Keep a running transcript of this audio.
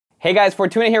Hey guys,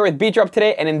 Fortuna here with Beat Drop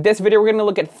today, and in this video we're going to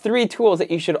look at 3 tools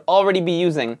that you should already be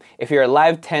using if you're a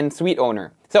Live 10 suite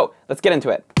owner. So let's get into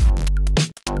it.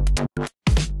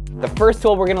 The first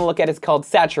tool we're going to look at is called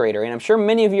Saturator, and I'm sure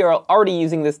many of you are already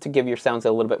using this to give your sounds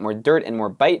a little bit more dirt and more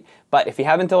bite, but if you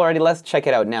haven't already, let's check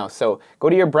it out now. So go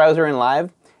to your browser in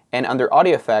Live, and under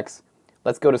Audio Effects,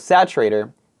 let's go to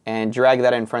Saturator and drag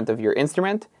that in front of your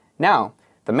instrument. Now,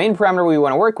 the main parameter we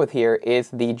want to work with here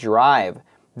is the drive.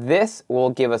 This will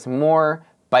give us more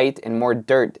bite and more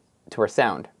dirt to our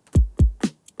sound.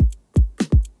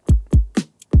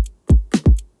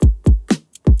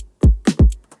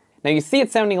 Now you see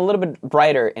it sounding a little bit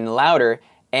brighter and louder,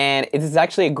 and it is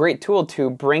actually a great tool to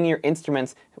bring your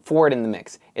instruments forward in the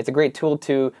mix. It's a great tool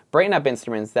to brighten up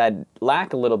instruments that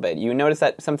lack a little bit. You notice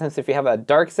that sometimes if you have a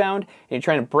dark sound and you're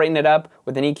trying to brighten it up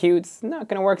with an EQ, it's not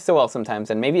going to work so well sometimes,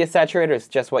 and maybe a saturator is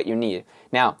just what you need.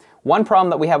 Now, one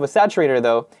problem that we have with saturator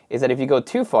though is that if you go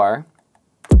too far,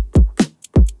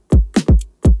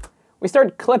 we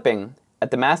start clipping at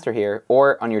the master here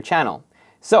or on your channel.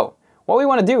 So what we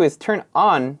want to do is turn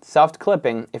on soft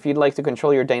clipping if you'd like to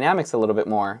control your dynamics a little bit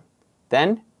more.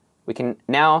 Then we can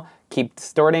now keep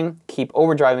distorting, keep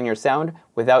overdriving your sound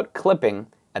without clipping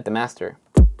at the master.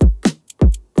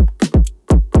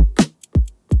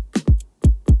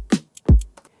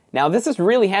 Now this is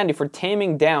really handy for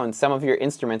taming down some of your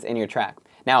instruments in your track.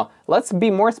 Now let's be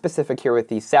more specific here with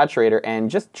the saturator and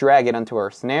just drag it onto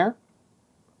our snare.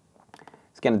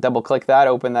 Just gonna double click that,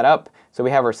 open that up. So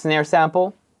we have our snare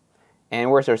sample. And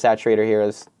where's our saturator here?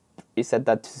 Let's reset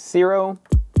that to 0.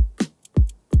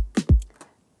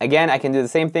 Again, I can do the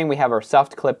same thing. We have our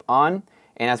soft clip on,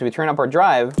 and as we turn up our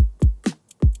drive,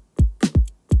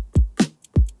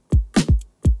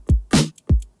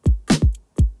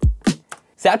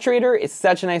 Saturator is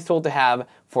such a nice tool to have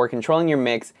for controlling your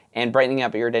mix and brightening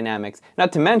up your dynamics.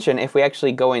 Not to mention, if we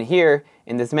actually go in here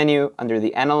in this menu under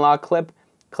the analog clip,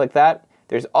 click that,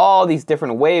 there's all these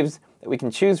different waves that we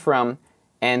can choose from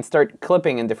and start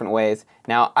clipping in different ways.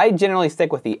 Now, I generally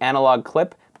stick with the analog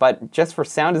clip, but just for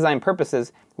sound design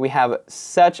purposes, we have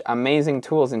such amazing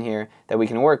tools in here that we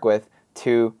can work with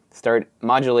to start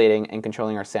modulating and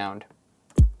controlling our sound.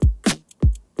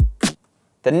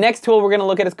 The next tool we're going to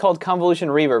look at is called Convolution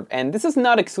Reverb, and this is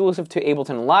not exclusive to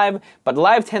Ableton Live, but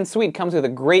Live 10 Suite comes with a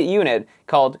great unit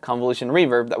called Convolution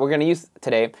Reverb that we're going to use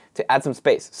today to add some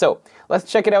space. So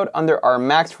let's check it out under our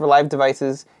Max for Live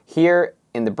devices here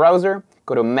in the browser.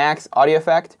 Go to Max Audio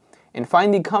Effect and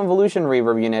find the Convolution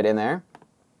Reverb unit in there.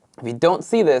 If you don't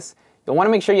see this, you'll want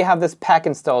to make sure you have this pack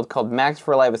installed called Max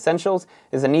for Live Essentials.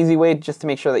 It's an easy way just to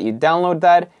make sure that you download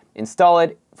that, install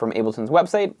it from Ableton's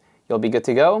website. You'll be good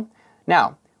to go.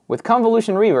 Now, with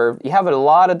Convolution Reverb, you have a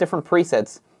lot of different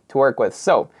presets to work with.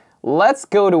 So let's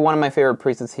go to one of my favorite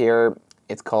presets here.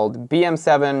 It's called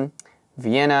BM7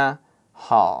 Vienna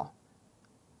Hall.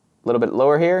 A little bit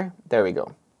lower here. There we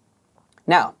go.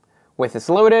 Now, with this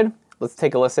loaded, let's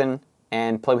take a listen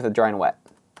and play with the dry and wet.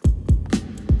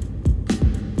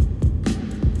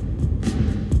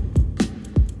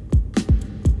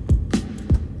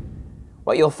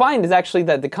 What you'll find is actually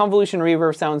that the Convolution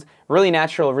Reverb sounds really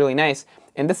natural, really nice,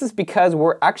 and this is because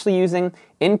we're actually using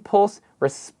impulse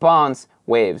response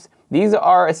waves. These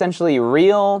are essentially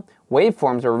real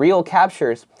waveforms or real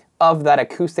captures of that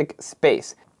acoustic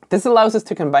space. This allows us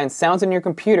to combine sounds in your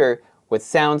computer with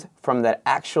sounds from that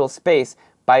actual space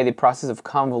by the process of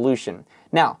convolution.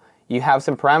 Now, you have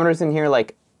some parameters in here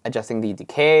like adjusting the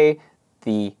decay,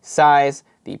 the size,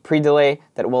 the pre-delay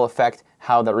that will affect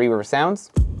how the reverb sounds.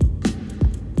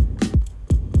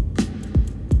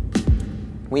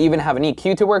 We even have an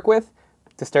EQ to work with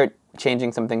to start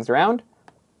changing some things around.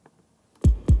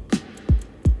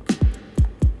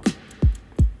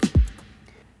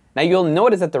 Now you'll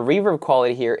notice that the reverb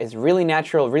quality here is really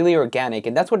natural, really organic,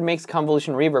 and that's what makes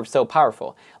Convolution Reverb so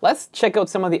powerful. Let's check out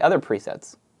some of the other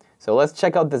presets. So let's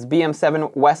check out this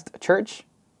BM7 West Church.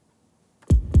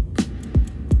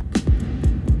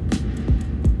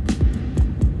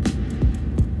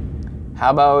 How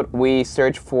about we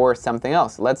search for something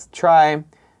else? Let's try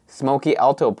Smoky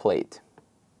Alto Plate.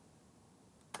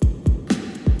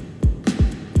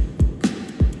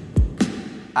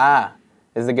 Ah,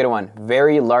 this is a good one.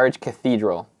 Very large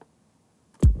cathedral.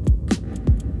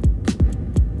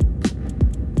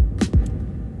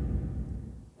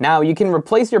 Now you can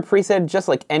replace your preset just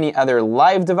like any other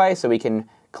live device, so we can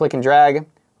click and drag,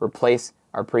 replace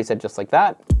our preset just like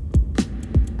that.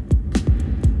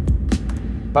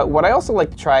 But what I also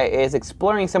like to try is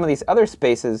exploring some of these other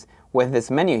spaces with this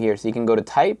menu here. So you can go to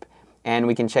Type, and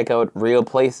we can check out Real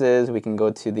Places, we can go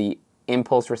to the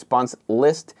Impulse Response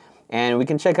list, and we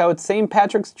can check out St.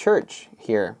 Patrick's Church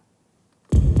here.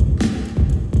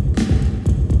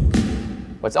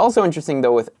 What's also interesting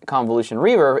though with Convolution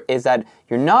Reverb is that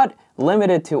you're not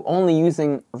limited to only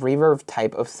using reverb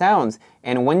type of sounds.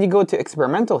 And when you go to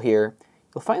experimental here,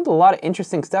 you'll find a lot of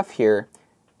interesting stuff here.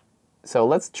 So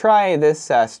let's try this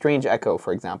strange echo,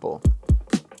 for example.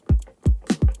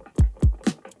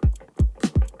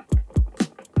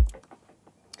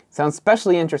 Sounds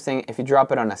especially interesting if you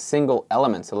drop it on a single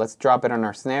element. So let's drop it on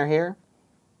our snare here.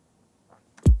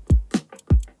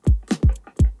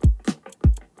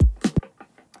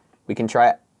 We can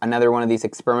try another one of these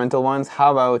experimental ones.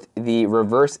 How about the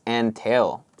reverse and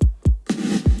tail?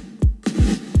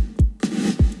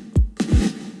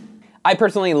 I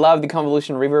personally love the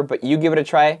Convolution Reverb, but you give it a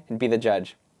try and be the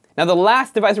judge. Now the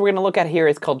last device we're going to look at here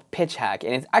is called Pitch Hack,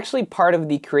 and it's actually part of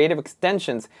the Creative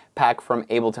Extensions pack from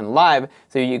Ableton Live,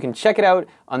 so you can check it out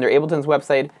under Ableton's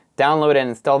website, download and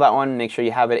install that one, make sure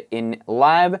you have it in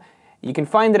Live. You can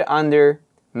find it under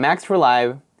Max for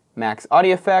Live, Max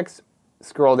Audio Effects,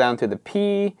 scroll down to the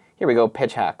P, here we go,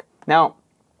 Pitch Hack. Now,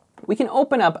 we can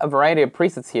open up a variety of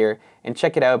presets here and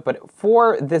check it out, but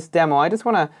for this demo, I just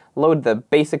want to load the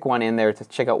basic one in there to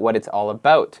check out what it's all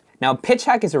about. Now, Pitch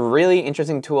Hack is a really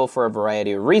interesting tool for a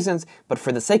variety of reasons, but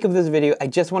for the sake of this video, I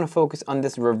just want to focus on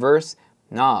this reverse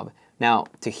knob. Now,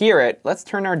 to hear it, let's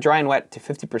turn our dry and wet to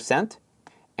 50%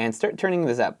 and start turning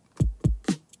this up.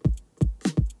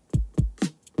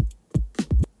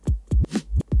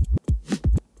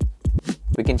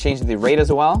 We can change the rate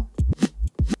as well.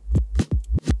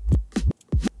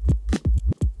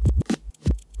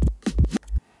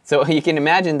 So you can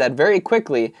imagine that very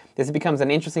quickly, this becomes an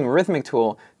interesting rhythmic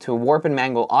tool to warp and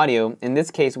mangle audio. In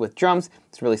this case with drums,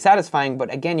 it's really satisfying,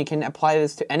 but again, you can apply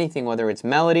this to anything, whether it's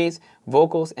melodies,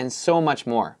 vocals, and so much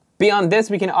more. Beyond this,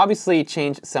 we can obviously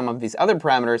change some of these other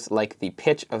parameters, like the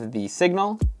pitch of the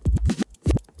signal.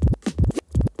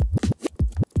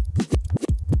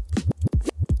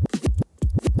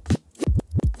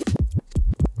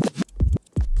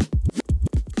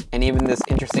 And even this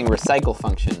interesting recycle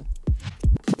function.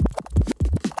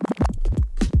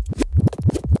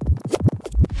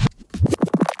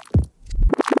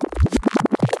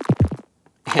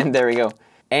 And there we go.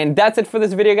 And that's it for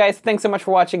this video, guys. Thanks so much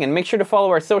for watching, and make sure to follow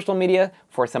our social media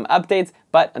for some updates.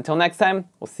 But until next time,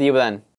 we'll see you then.